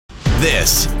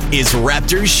This is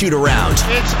Raptors Shoot Around,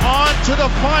 It's on to the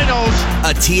finals.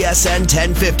 a TSN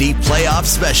 1050 playoff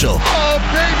special. Oh,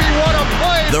 baby, what a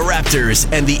play. The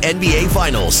Raptors and the NBA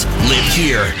Finals live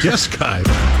here. Yes, guy.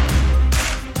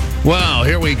 Well,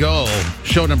 here we go.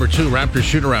 Show number 2, Raptors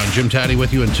Shoot Around. Jim Taddy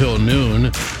with you until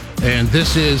noon. And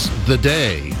this is the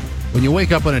day. When you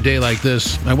wake up on a day like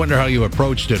this, I wonder how you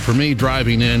approached it. For me,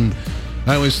 driving in,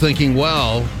 I was thinking,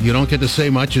 well, you don't get to say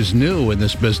much is new in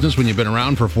this business when you've been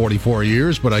around for 44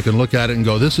 years, but I can look at it and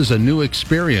go, this is a new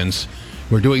experience.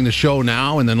 We're doing the show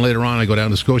now, and then later on I go down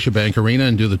to Scotiabank Arena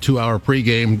and do the 2-hour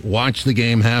pregame, watch the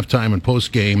game, halftime, and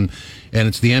postgame, and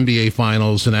it's the NBA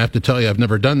Finals, and I have to tell you, I've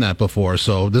never done that before,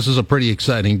 so this is a pretty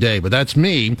exciting day. But that's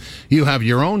me. You have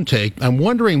your own take. I'm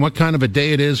wondering what kind of a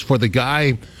day it is for the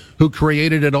guy who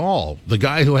created it all, the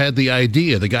guy who had the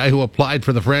idea, the guy who applied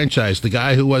for the franchise, the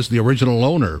guy who was the original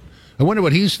owner. I wonder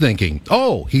what he's thinking.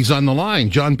 Oh, he's on the line.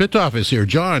 John Bittoff is here.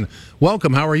 John,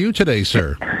 welcome. How are you today,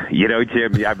 sir? You know,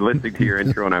 Jim, I'm listening to your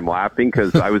intro and I'm laughing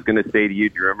because I was going to say to you,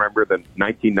 do you remember the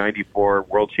 1994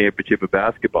 World Championship of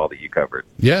Basketball that you covered?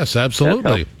 Yes,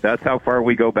 absolutely. That's how far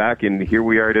we go back, and here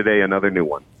we are today, another new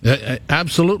one.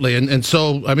 Absolutely. And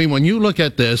so, I mean, when you look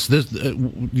at this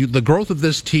the growth of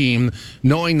this team,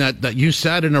 knowing that you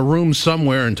sat in a room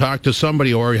somewhere and talked to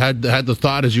somebody or had the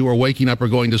thought as you were waking up or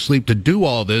going to sleep to do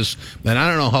all this, and I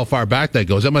don't know how far back that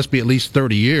goes. That must be at least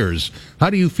 30 years. How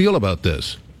do you feel about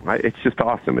this? It's just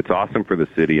awesome. It's awesome for the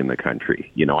city and the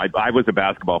country. You know, I was a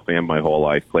basketball fan my whole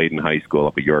life, played in high school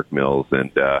up at York Mills,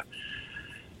 and,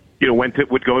 you know,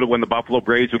 would go to when the Buffalo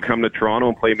Braves would come to Toronto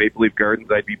and play Maple Leaf Gardens.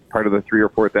 I'd be part of the 3,000 or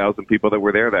 4,000 people that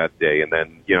were there that day. And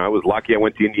then, you know, I was lucky. I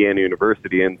went to Indiana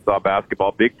University and saw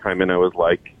basketball big time, and I was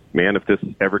like, man, if this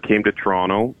ever came to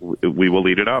Toronto, we will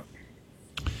eat it up.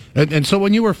 And so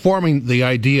when you were forming the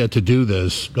idea to do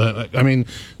this, I mean,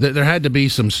 there had to be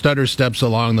some stutter steps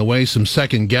along the way, some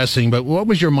second guessing, but what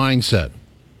was your mindset?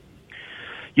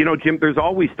 You know, Jim, there's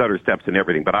always stutter steps in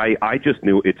everything, but I just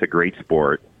knew it's a great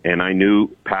sport, and I knew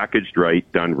packaged right,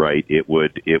 done right, it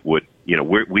would, you know,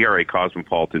 we are a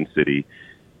cosmopolitan city,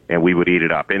 and we would eat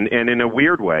it up. And in a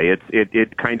weird way,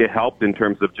 it kind of helped in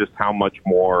terms of just how much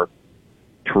more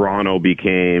Toronto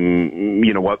became,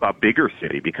 you know, a bigger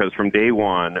city, because from day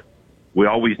one, we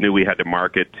always knew we had to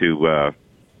market to,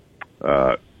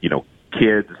 you know,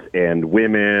 kids and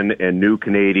women and new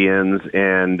Canadians,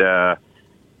 and,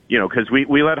 you know, because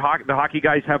we let the hockey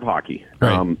guys have hockey.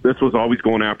 Right. This was always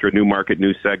going after a new market,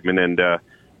 new segment, and,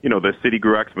 you know, the city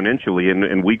grew exponentially,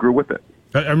 and we grew with it.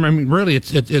 I mean, really,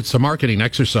 it's a marketing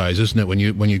exercise, isn't it, when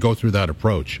you go through that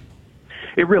approach?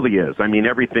 It really is. I mean,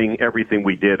 everything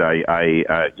we did. I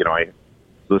you know, I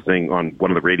was listening on one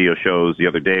of the radio shows the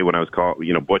other day when I was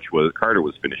you know, Carter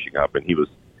was finishing up, and he was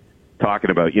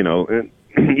talking about, you know,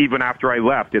 even after I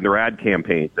left in their ad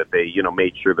campaigns that they, you know,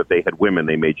 made sure that they had women,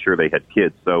 they made sure they had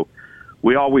kids. So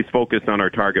we always focused on our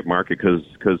target market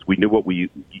because we knew we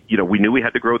knew we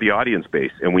had to grow the audience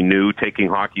base, and we knew taking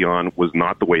hockey on was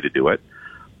not the way to do it,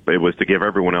 but it was to give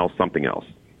everyone else something else.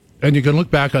 And you can look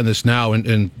back on this now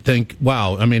and think,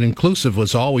 wow, I mean, inclusive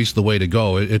was always the way to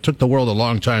go. It took the world a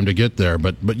long time to get there,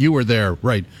 but you were there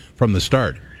right from the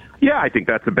start. Yeah, I think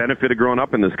that's a benefit of growing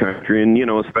up in this country, and, you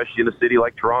know, especially in a city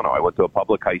like Toronto. I went to a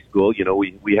public high school. You know,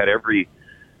 we had every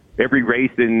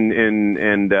race and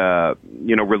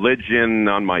you know, religion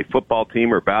on my football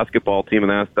team or basketball team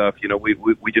and that stuff. You know,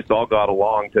 we just all got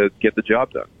along to get the job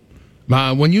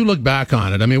done. When you look back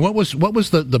on it, I mean, what was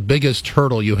the biggest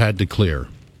hurdle you had to clear?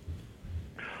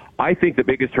 I think the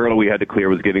biggest hurdle we had to clear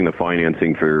was getting the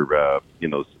financing for, you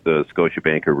know, the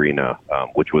Scotiabank Arena,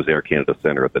 which was Air Canada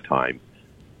Centre at the time,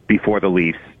 before the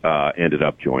Leafs ended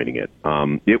up joining it.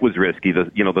 It was risky.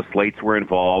 The slates were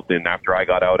involved, and after I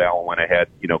got out, Alan went ahead,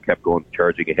 you know, kept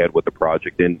charging ahead with the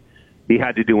project, and he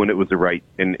had to do, and it was the right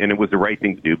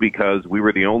thing to do, because we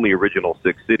were the only original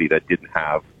Six city that didn't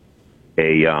have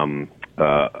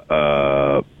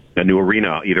a new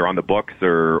arena either on the books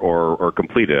or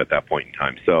completed at that point in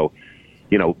time. So,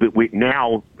 you know,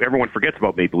 now everyone forgets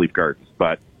about Maple Leaf Gardens,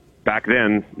 but back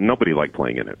then nobody liked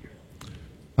playing in it.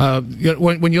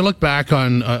 When you look back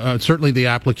on certainly the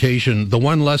application, the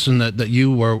one lesson that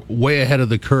you were way ahead of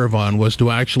the curve on was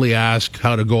to actually ask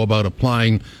how to go about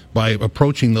applying by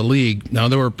approaching the league. Now,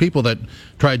 there were people that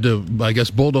tried to, I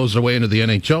guess, bulldoze their way into the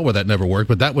NHL where that never worked,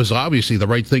 but that was obviously the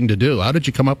right thing to do. How did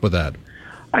you come up with that?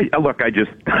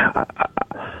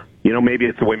 You know, maybe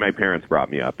it's the way my parents brought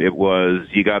me up. It was,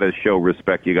 you got to show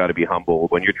respect, you got to be humble.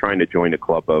 When you're trying to join a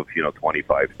club of, you know,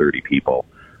 25, 30 people,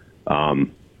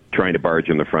 trying to barge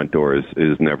in the front door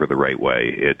is never the right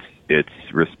way. It's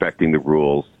respecting the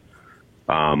rules,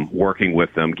 working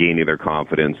with them, gaining their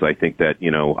confidence. I think that,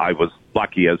 I was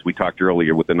lucky, as we talked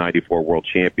earlier, with the 94 World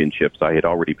Championships. I had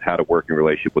already had a working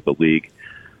relationship with the league.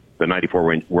 The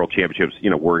 94 World Championships,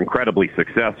 were incredibly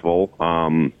successful.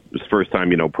 It was the first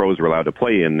time, pros were allowed to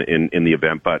play in the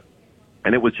event.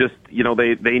 And it was just,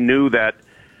 they knew that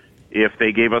if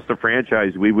they gave us the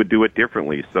franchise, we would do it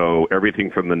differently. So everything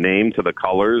from the name to the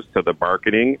colors to the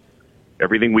marketing,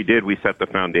 everything we did, we set the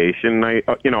foundation. I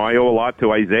owe a lot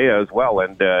to Isaiah as well,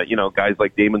 and guys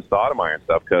like Damon Stoudemire and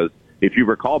stuff. Because if you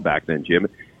recall back then, Jim,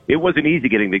 it wasn't easy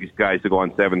getting these guys to go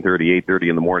on 7:30, 8:30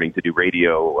 in the morning to do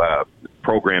radio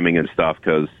programming and stuff.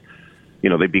 Because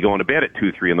they'd be going to bed at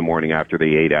 2, 3 in the morning after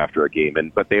they ate after a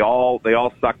game. But they all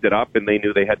sucked it up, and they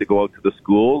knew they had to go out to the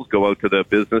schools, go out to the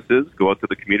businesses, go out to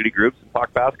the community groups, and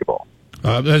talk basketball.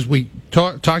 As we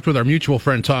talked with our mutual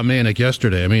friend Tom Manek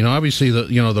yesterday, I mean, obviously the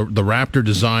Raptor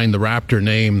design, the Raptor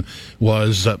name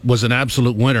was an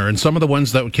absolute winner, and some of the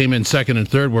ones that came in second and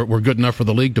third were good enough for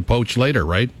the league to poach later,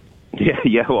 right?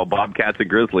 Yeah. Well, Bobcats and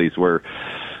Grizzlies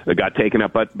got taken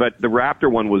up, but the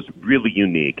Raptor one was really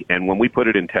unique. And when we put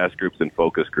it in test groups and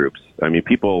focus groups, I mean,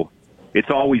 it's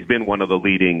always been one of the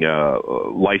leading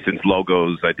licensed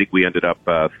logos. I think we ended up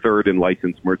third in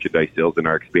licensed merchandise sales in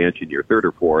our expansion year, third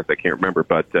or fourth, I can't remember.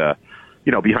 But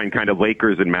behind kind of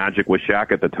Lakers and Magic with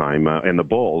Shaq at the time and the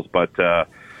Bulls. But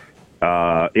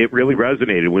it really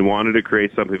resonated. We wanted to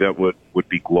create something that would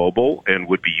be global and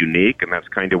would be unique, and that's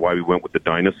kind of why we went with the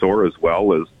dinosaur, as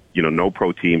well as no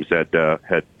pro teams had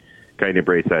kind of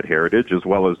embraced that heritage, as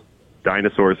well as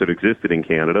dinosaurs that existed in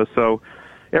Canada. So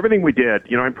everything we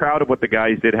did, I'm proud of what the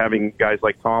guys did, having guys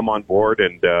like Tom on board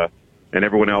and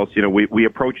everyone else. We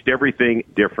approached everything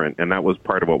different, and that was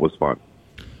part of what was fun.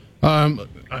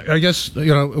 I guess,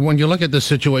 when you look at this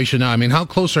situation now, I mean, how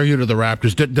close are you to the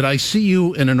Raptors? Did I see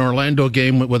you in an Orlando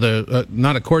game with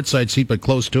not a courtside seat, but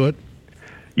close to it?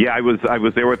 Yeah, I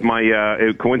was there with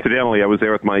my, coincidentally, I was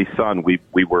there with my son.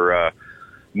 We were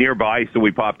nearby, so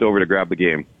we popped over to grab the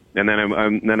game. And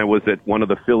then I was at one of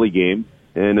the Philly games,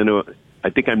 and then I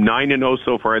think I'm 9-0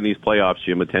 so far in these playoffs,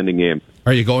 Jim, attending games.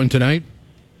 Are you going tonight?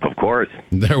 Of course.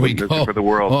 There we go. For the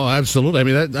world. Oh, absolutely.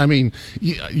 I mean,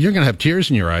 you're going to have tears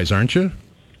in your eyes, aren't you?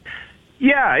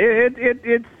 Yeah,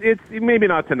 it's maybe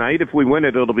not tonight. If we win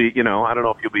it, it'll be, I don't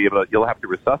know if you'll have to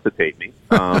resuscitate me.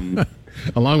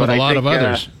 Along with a lot of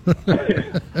others.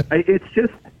 It's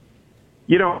just,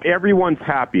 everyone's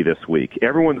happy this week.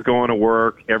 Everyone's going to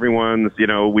work. Everyone's,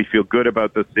 we feel good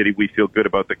about the city. We feel good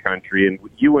about the country. And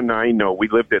you and I know we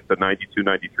lived at the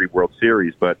 92-93 World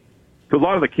Series, but to a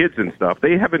lot of the kids and stuff,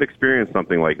 they haven't experienced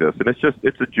something like this. And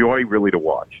it's a joy really to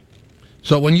watch.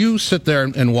 So when you sit there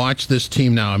and watch this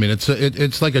team now, I mean,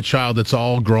 it's like a child that's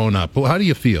all grown up. How do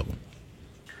you feel?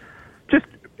 Just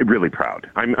really proud.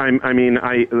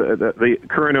 The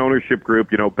current ownership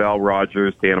group, Bell,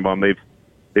 Rogers, Tannenbaum,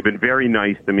 they've been very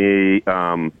nice to me.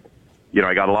 I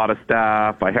got a lot of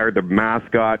staff. I hired the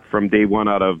mascot from day one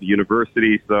out of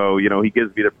university, so he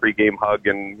gives me the pregame hug,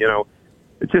 and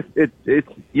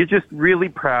you're just really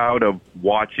proud of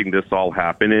watching this all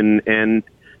happen, and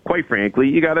quite frankly,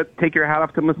 you got to take your hat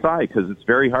off to Masai, because it's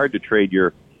very hard to trade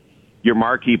your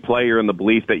marquee player in the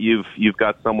belief that you've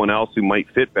got someone else who might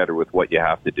fit better with what you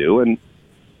have to do, and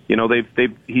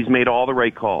he's made all the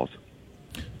right calls.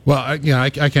 Well, I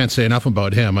can't say enough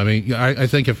about him. I mean, I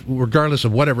think regardless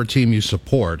of whatever team you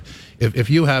support,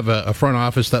 if you have a front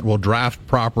office that will draft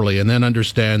properly and then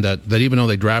understand that even though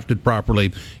they drafted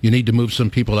properly, you need to move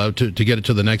some people out to get it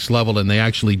to the next level, and they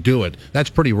actually do it, that's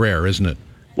pretty rare, isn't it?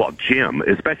 Well, Jim,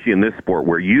 especially in this sport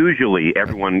where usually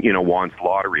everyone, wants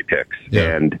lottery picks.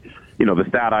 Yeah. And, the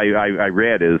stat I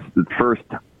read is the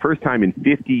first time in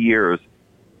 50 years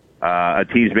a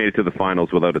team's made it to the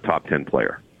finals without a top 10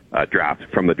 player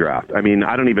from the draft. I mean,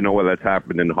 I don't even know whether that's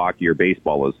happened in hockey or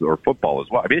baseball or football as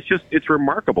well. I mean, it's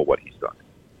remarkable what he's done.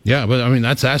 Yeah, but I mean,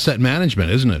 that's asset management,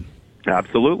 isn't it?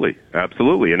 Absolutely.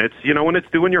 Absolutely. And it's, when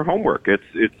it's doing your homework,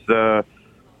 it's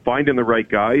finding the right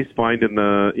guys, finding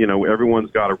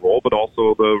everyone's got a role, but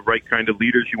also the right kind of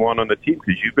leaders you want on the team,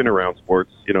 because you've been around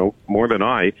sports, more than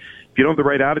I. If you don't have the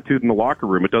right attitude in the locker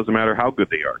room, it doesn't matter how good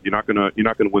they are. You're not gonna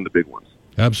win the big ones.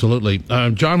 Absolutely.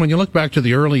 John, when you look back to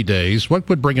the early days, what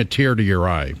would bring a tear to your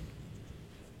eye?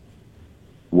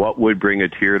 What would bring a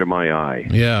tear to my eye?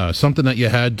 Yeah, something that you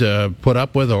had to put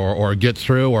up with or get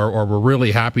through or were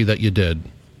really happy that you did.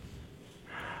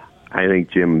 I think,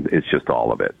 Jim, it's just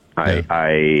all of it. Yeah.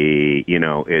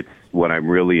 It's what I'm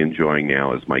really enjoying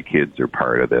now is my kids are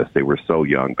part of this. They were so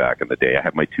young back in the day. I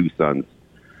have my two sons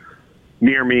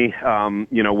near me,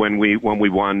 when we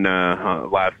won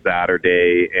last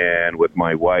Saturday, and with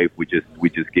my wife, we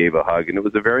just gave a hug, and it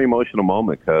was a very emotional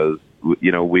moment because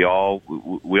we all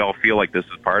feel like this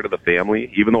is part of the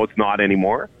family, even though it's not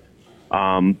anymore.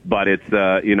 But it's,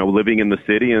 living in the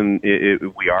city, and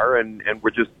we are, and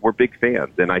we're big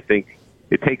fans. And I think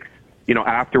it takes,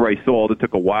 after I sold, it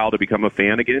took a while to become a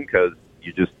fan again, because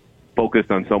you just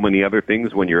focused on so many other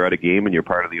things when you're at a game and you're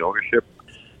part of the ownership.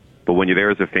 But when you're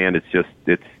there as a fan,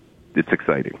 it's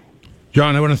exciting.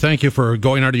 John, I want to thank you for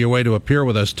going out of your way to appear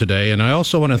with us today, and I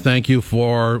also want to thank you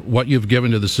for what you've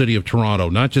given to the city of Toronto,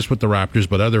 not just with the Raptors,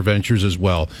 but other ventures as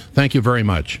well. Thank you very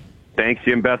much. Thanks,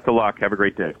 Jim. Best of luck. Have a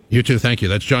great day. You too. Thank you.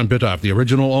 That's John Bitoff, the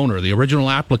original owner, the original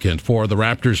applicant for the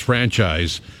Raptors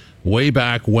franchise way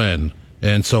back when.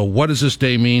 And so what does this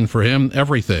day mean for him?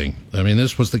 Everything. I mean,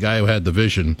 this was the guy who had the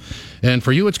vision. And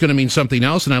for you, it's going to mean something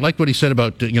else. And I like what he said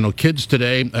about, kids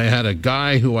today. I had a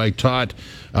guy who I taught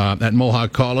at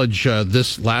Mohawk College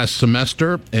this last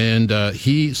semester, and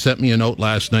he sent me a note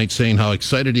last night saying how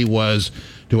excited he was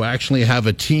to actually have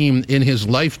a team in his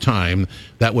lifetime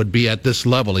that would be at this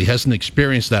level. He hasn't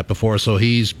experienced that before, so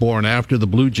he's born after the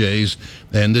Blue Jays,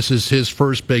 and this is his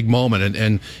first big moment.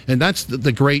 And that's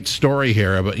the great story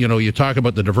here. But, you talk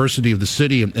about the diversity of the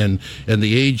city and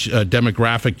the age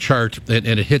demographic chart, and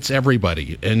it hits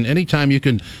everybody. And anytime you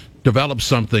can develop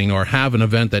something or have an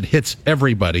event that hits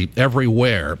everybody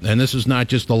everywhere, and this is not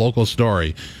just a local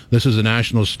story, this is a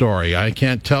national story. I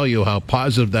can't tell you how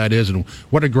positive that is and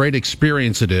what a great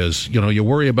experience it is. You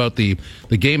worry about the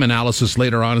game analysis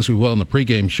later on, as we will in the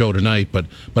pregame show tonight, but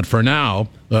for now,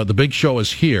 the big show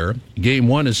is here. Game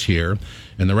one is here.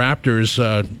 And the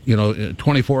Raptors,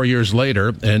 24 years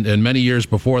later, and many years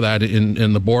before that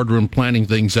in the boardroom planning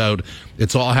things out,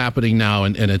 it's all happening now,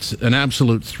 and it's an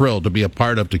absolute thrill to be a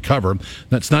part of, to cover.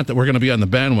 That's not that we're going to be on the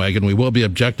bandwagon. We will be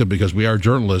objective because we are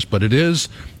journalists, but it is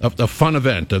a fun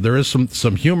event. There is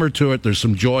some humor to it. There's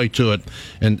some joy to it,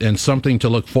 and something to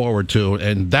look forward to.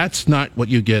 And that's not what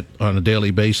you get on a daily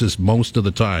basis most of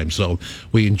the time. So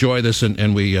we enjoy this,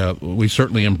 and we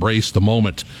certainly embrace the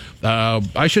moment.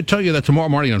 I should tell you that tomorrow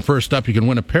morning on First Up, you can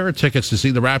win a pair of tickets to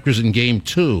see the Raptors in Game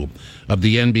 2 of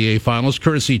the NBA Finals,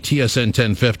 courtesy TSN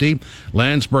 1050.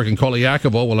 Landsberg and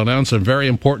Koliakovo will announce a very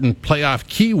important playoff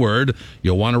keyword.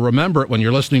 You'll want to remember it when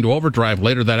you're listening to Overdrive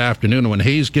later that afternoon. And when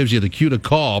Hayes gives you the cue to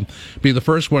call, be the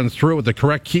first one through with the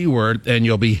correct keyword, and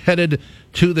you'll be headed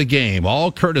to the game. All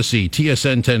courtesy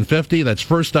TSN 1050. That's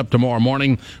First Up tomorrow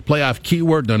morning. Playoff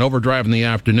keyword, then Overdrive in the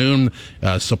afternoon.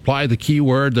 Supply the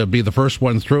keyword. Be the first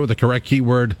one through with the correct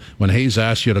keyword when Hayes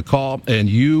asks you to call, and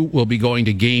you will be going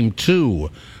to Game 2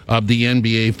 of the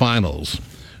NBA Finals.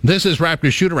 This is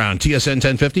Raptors Shoot Around, TSN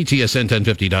 1050,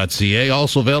 TSN1050.ca.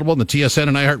 Also available in the TSN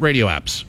and iHeartRadio apps.